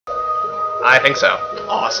I think so.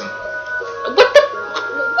 Awesome. What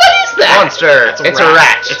is that? Monster. It's a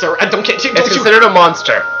rat. It's a rat. It's considered a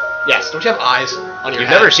monster. Yes. Don't you have eyes on your You've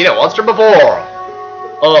head? never seen a monster before.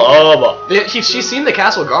 She's seen the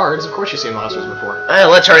castle guards. Of course she's seen monsters before.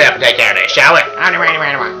 Let's hurry up and take care of this, shall we?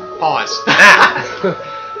 Pause.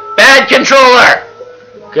 Bad controller!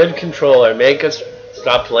 Good controller. Make us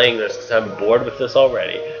stop playing this because I'm bored with this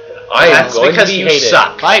already. That's because you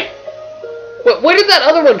suck. Fight. Where did that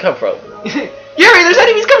other one come from? Yuri, there's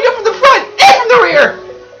enemies coming up from the front and from the rear!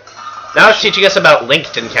 Now it's teaching us about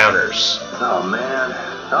linked encounters. Oh man.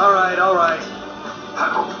 Alright.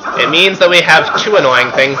 It means that we have 2 annoying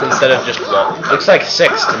things instead of just 1. Looks like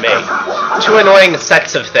 6 to me. 2 annoying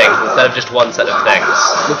sets of things instead of just 1 set of things.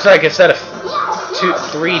 Looks like a set of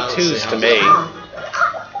 3 twos to me.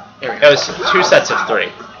 It was 2 sets of 3.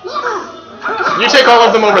 You take all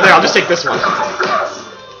of them over there, I'll just take this one.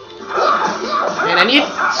 Man, I need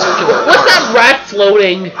circular. What's that rat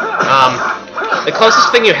floating? The closest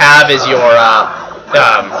thing you have is your,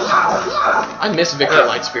 I miss Victor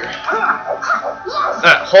Lightspear.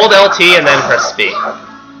 hold LT and then press B.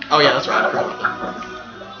 Oh yeah, that's right. I forgot about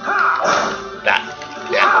That.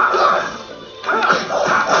 Yeah.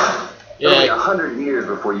 It'll be Yeah. 100 years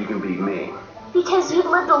before you can beat me. Because you've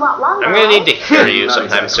lived a lot longer. I'm gonna need to hear you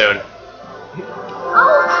sometime soon.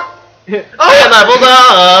 Oh, I leveled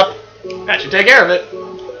up! That should take care of it.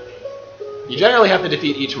 You generally have to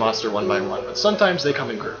defeat each monster one by one, but sometimes they come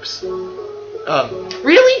in groups.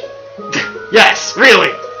 Really? Yes,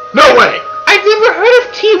 really. No way. I've never heard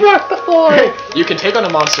of teamwork before. You can take on a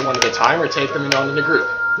monster one at a time, or take them on in a group.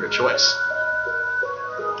 Your choice.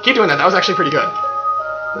 Keep doing that. That was actually pretty good.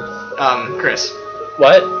 Chris,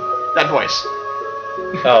 What? that voice.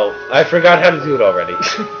 Oh, I forgot how to do it already.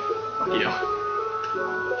 You.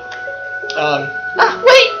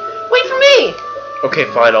 Wait for me. Okay,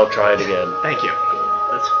 fine. I'll try it again. Thank you.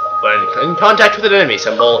 When in contact with an enemy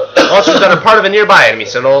symbol, monsters that are part of a nearby enemy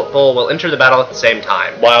symbol will enter the battle at the same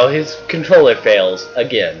time. While his controller fails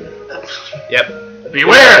again. Yep.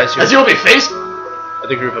 Beware, as you'll be faced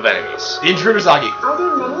with a group of enemies. the intruder Zagi. are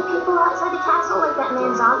there many people outside the castle like that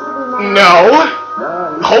man Zagi we met? No.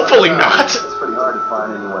 No, Hopefully not. It's pretty hard to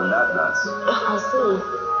find anyone that nuts. I see.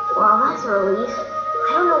 Well, that's a relief.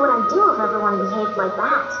 I don't know what I'd do if everyone behaved like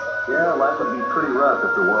that. Yeah, life would be pretty rough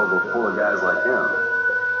if the world were full of guys like him.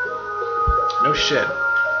 No shit.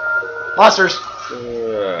 Monsters.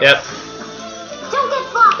 Yep. Don't get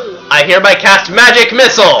floppy! I hereby cast Magic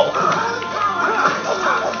Missile!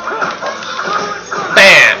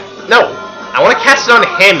 Bam! No! I want to cast it on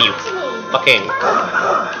him, you fucking...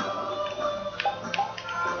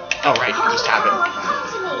 Oh right, you just have it.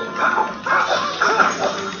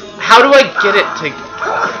 How do I get it to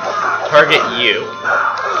target you?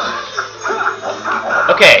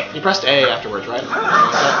 Okay. You pressed A afterwards, right?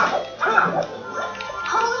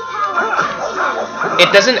 Holy power!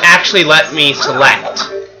 It doesn't actually let me select.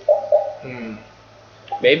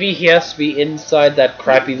 Maybe he has to be inside that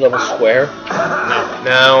crappy little square.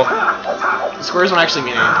 No. The squares don't actually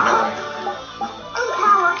mean anything, don't worry. Holy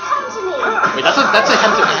power, come to me! Wait, that's a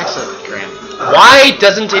hint of accent, Grant. Why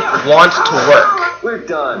doesn't it want to work? We're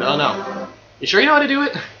done. No. You sure you know how to do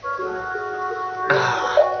it?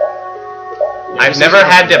 I've never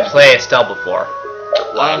had to play Estelle before.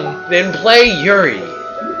 Then play Yuri.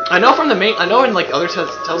 I know from the main. I know in like other Tales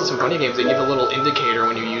of Symphonia games they give a little indicator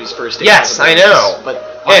when you use first aid. Yes, I know. But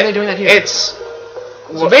why are they doing that here? It's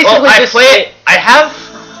So basically, I have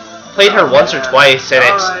played her once or twice, and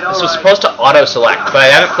this was supposed to auto-select, but I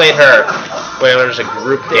haven't played her when there's a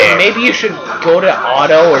group game. Maybe you should go to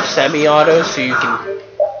auto or semi-auto so you can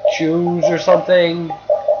choose or something.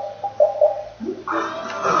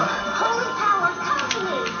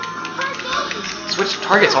 Switch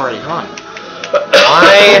target's already gone.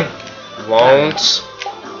 Why won't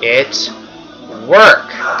it work?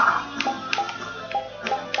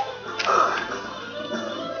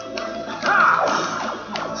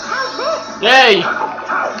 Yay!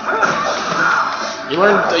 You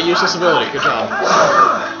learned a useless ability. Good job.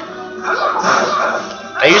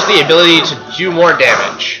 I use the ability to do more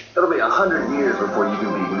damage. It'll be 100 years before you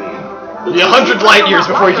can beat me. It'll be 100 light years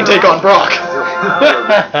before you can take on Brock.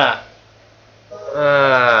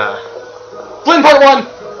 Flynn Part 1!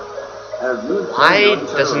 Why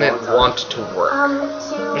doesn't it want to work?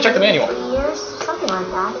 2 check the manual. 3 years, something like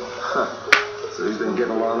that. So he's been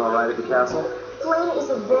getting along all right at the castle? Flynn is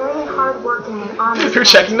a very hard-working and honest You're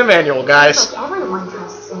checking the manual, guys. like everyone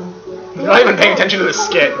trusts him. You're not even paying attention to the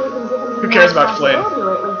skit. Who cares about Flynn?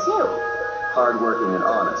 Hardworking and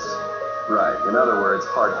honest. Right. In other words,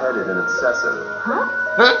 hard-headed and obsessive. Huh?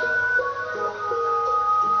 Huh?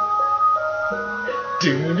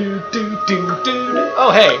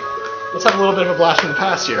 Oh, hey. Let's have a little bit of a blast from the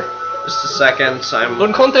past here. Just a second,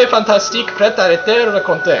 Un conte fantastique prêt à être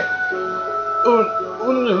raconté.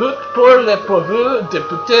 Une lutte pour les pauvres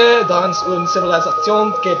députés dans une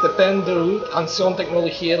civilisation qui dépend de l'ancienne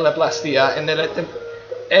technologie, la Vesperia, et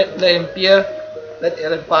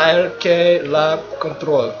l'Empire qui la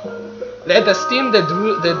contrôle. Les destins de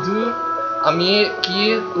deux amis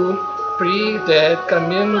qui ont pris des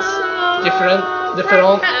chemins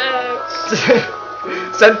différents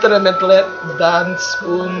sentimentally dans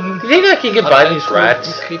un... You think I can get by these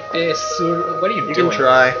rats? What are you You doing? can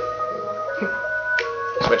try.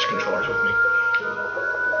 Switch controllers with me.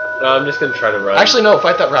 No, I'm just gonna try to run. Actually, no,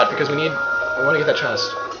 fight that rat because we need... I want to get that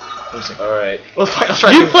chest. Let me see. Alright. Let's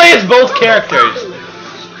try You play as both characters!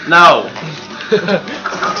 No.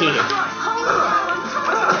 Team.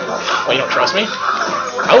 Oh, you don't trust me?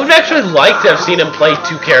 I would actually like to have seen him play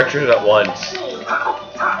two characters at once.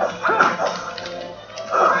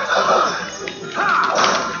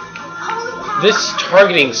 This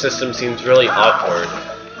targeting system seems really awkward.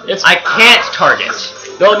 I can't target.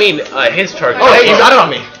 No, I mean his target. Oh, hey, you got it on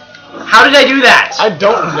me. How did I do that? I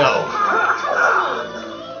don't know.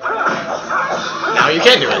 Now you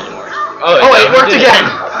can't do it anymore. Oh, it worked again.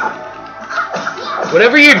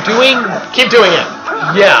 Whatever you're doing, keep doing it.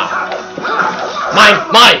 Yeah.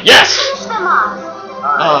 Mine, yes. Finish them off.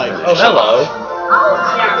 Oh, hello.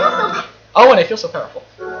 Oh, Oh, I feel so and I feel so powerful.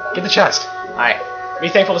 Get the chest. Hi. Be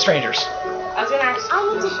thankful to strangers. I was gonna ask. I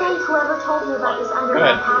need to thank whoever told you about this Good.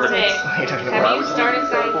 underground passage. Hey, have you started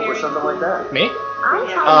Sky Or Fury? something like that. Me? I'm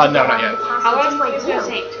Yeah. trying to No, get not out yet. of the castle How long just is like this you. gonna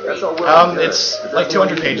take to That's read? all well and good, It's but like that's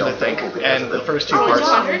 200 one reason pages, I don't think, think and the first two Oh, parts.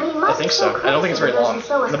 200? I think so. I don't think it's very long.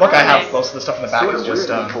 In the book, I have most of the stuff in the back is just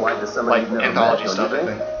like anthology stuff, I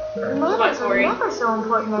think. Manners are Story? never so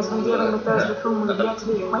important as when dealing with those with whom we've yet to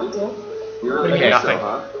be acquainted. You What do you really mean, think so, nothing?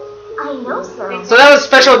 huh? I know so. So that was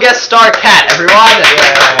special guest star Cat, everyone.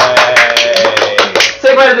 Yay!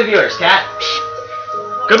 Say bye to the viewers, Cat.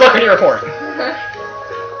 Good luck on your report.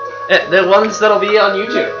 The ones that'll be on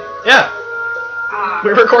YouTube. Yeah,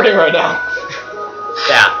 we're recording right now.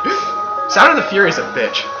 Yeah. Sound of the Fury is a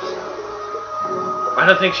bitch. I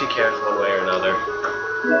don't think she cares one way or another.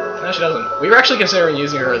 No, she doesn't. We were actually considering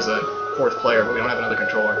using her as a fourth player, but we don't have another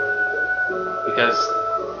controller. Because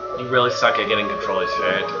you really suck at getting controllers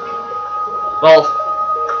right. Well,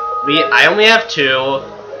 I only have two,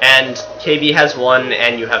 and KB has one,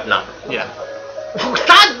 and you have none. Yeah.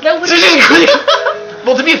 God, no!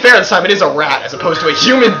 Well, to be fair, this time it is a rat as opposed to a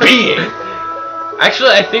human being.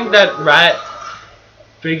 Actually, I think that rat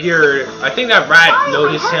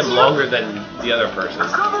noticed him longer than the other person.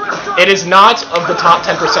 It is not of the top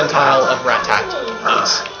 10 percentile of rat tact.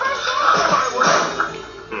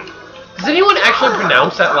 Does anyone actually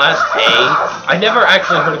pronounce that last A? I never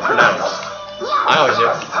actually heard it pronounced. I always do.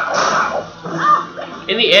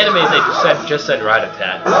 In the anime, they just said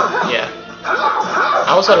rat-a-tat. Yeah. I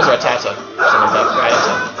always thought it was Ratata. Or something like that.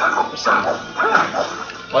 Ratata. Or something.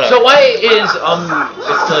 Whatever. So why is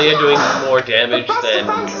Estilia doing more damage The best than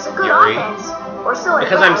defense is a good Yuri? offense. Or so it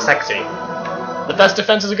Because I'm was. sexy. The best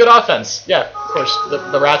defense is a good offense. Yeah, of course.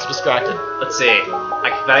 The rats are distracted. Let's see.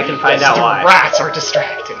 I can find Yes, out the why. rats are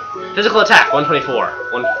distracted. Physical attack, 124,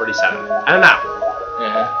 147. I don't know.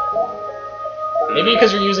 Yeah. Maybe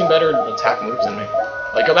because you're using better attack moves than me.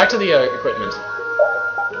 Like, go back to the equipment.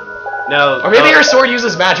 No. Or maybe your sword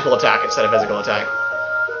uses magical attack instead of physical attack.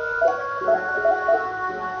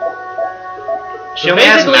 She only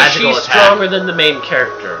has basically, magical she's attack. stronger Than the main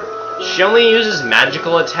character. She only uses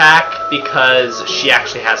magical attack because she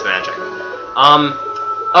actually has magic.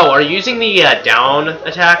 Oh, are you using the down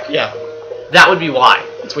attack? Yeah. That would be why.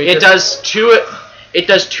 It's weaker. It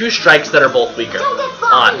does two strikes that are both weaker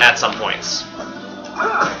at some points.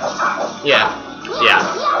 Yeah. Yeah.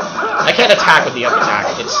 I can't attack with the up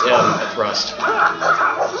attack. It's a thrust.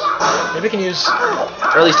 Maybe I can use...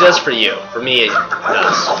 Or at least it does for you. For me, it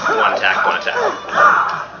does. One attack, one attack.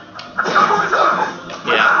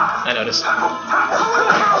 Yeah, I noticed. Come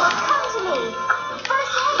to me.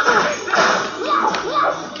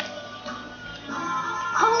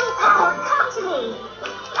 Holy power, come to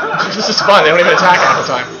me. This is fun. They don't even attack half the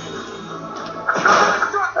time.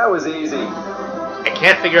 That was easy. I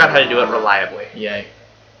can't figure out how to do it reliably. Yay.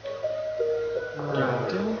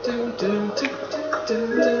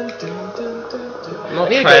 I'll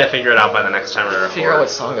try to figure it out by the next time I record. Figure out what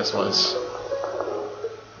song this was.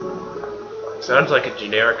 Sounds like a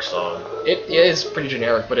generic song. It is pretty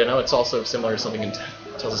generic, but I know it's also similar to something in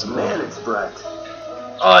Tales of Symphonia. Man, it's bright.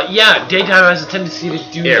 Yeah, daytime has a tendency to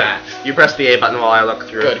do Here. that. You press the A button while I look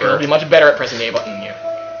through Good, it. you'll be much better at pressing the A button than you.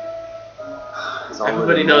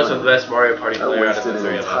 Everybody knows I'm the best Mario Party I player out of wasted the an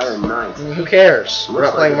three of entire us. night. Who cares? We're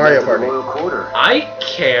not playing Mario Party. I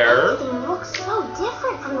care. Everything looks so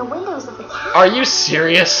different from the windows of the castle. Are you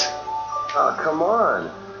serious? Oh, come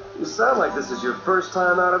on. You sound like this is your first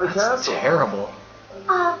time out of the That's castle. terrible.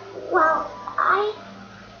 Well, I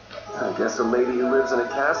guess a lady who lives in a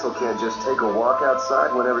castle can't just take a walk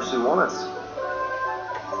outside whenever she wants.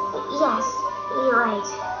 Yes, you're right.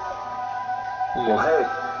 Well,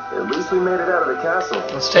 hey, at least we made it out of the castle.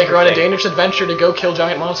 Let's take her on a dangerous adventure to go kill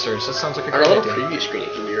giant monsters. That sounds like a On a great little idea. preview screen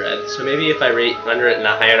it can be read. So maybe if I rate under it in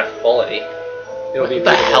a high enough quality, it'll be What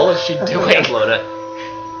the hell is she doing? Upload it.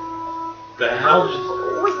 The hell?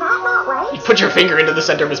 Was that not right? You put your finger into the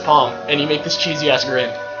center of his palm, and you make this cheesy ass grin.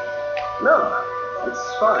 No, it's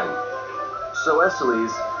fine. So,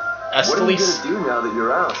 Estellise, what are you Estellise? gonna do now that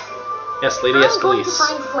you're out? Yes, Lady I'm going to Estellise.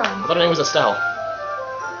 find Flynn. I thought her name was Estelle.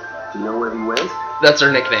 Do you know where he went? That's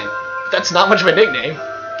her nickname. That's not much of a nickname.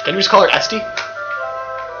 Can you just call her Esty?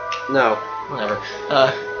 No. Whatever.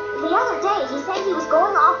 The other day, he said he was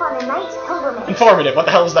going off on a night's pilgrimage. Informative. What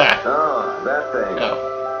the hell is that? Oh, that thing. Oh.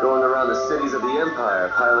 Going around the cities of the Empire,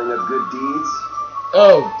 piling up good deeds.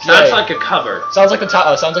 Oh, Sounds yay. like a cover. Sounds like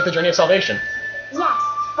sounds like the Journey of Salvation. Yes,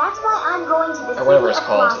 that's why I'm going to the Or whatever city it's of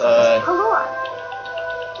called, philosophers, Halor.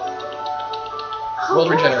 World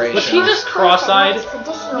Halor is Regeneration. Was he just cross-eyed? a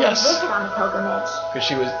traditional Yes. visit on a pilgrimage.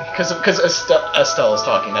 Because Estelle is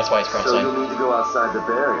talking. That's why it's So cross-eyed. you'll need to go outside the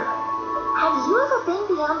barrier. Have you ever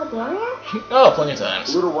been beyond the barrier? Oh, plenty of A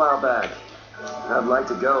times. little while back. I'd like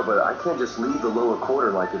to go, but I can't just leave the lower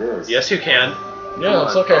quarter like it is. Yes, you can. Yeah, Come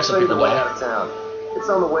it's on, okay I'll if some show you people the way die. out of town. It's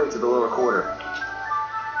on the way to the lower quarter.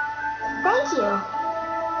 Thank you.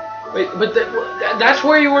 Wait, but that's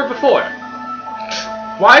where you were before.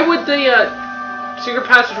 Why would the secret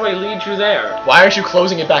passageway lead you there? Why aren't you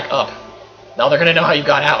closing it back up? Now they're gonna know how you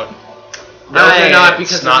got out. No, they're not, It's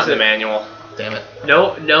because not it's in the manual. Damn it.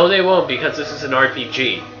 No, they won't, because this is an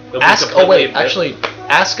RPG. They'll be Ask. Oh completely wait, absorbed. actually,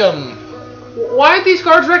 ask Why are these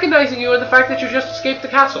guards recognizing you and the fact that you just escaped the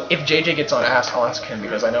castle? if JJ gets on. I'll ask him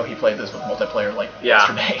because I know he played this with multiplayer like Yeah.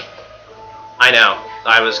 yesterday. I know.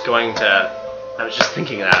 I was just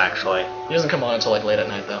thinking that, actually. He doesn't come on until like late at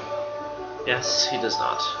night though. Yes, he does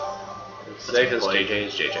not. Today, because JJ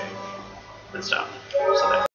is JJ. And stuff. So there.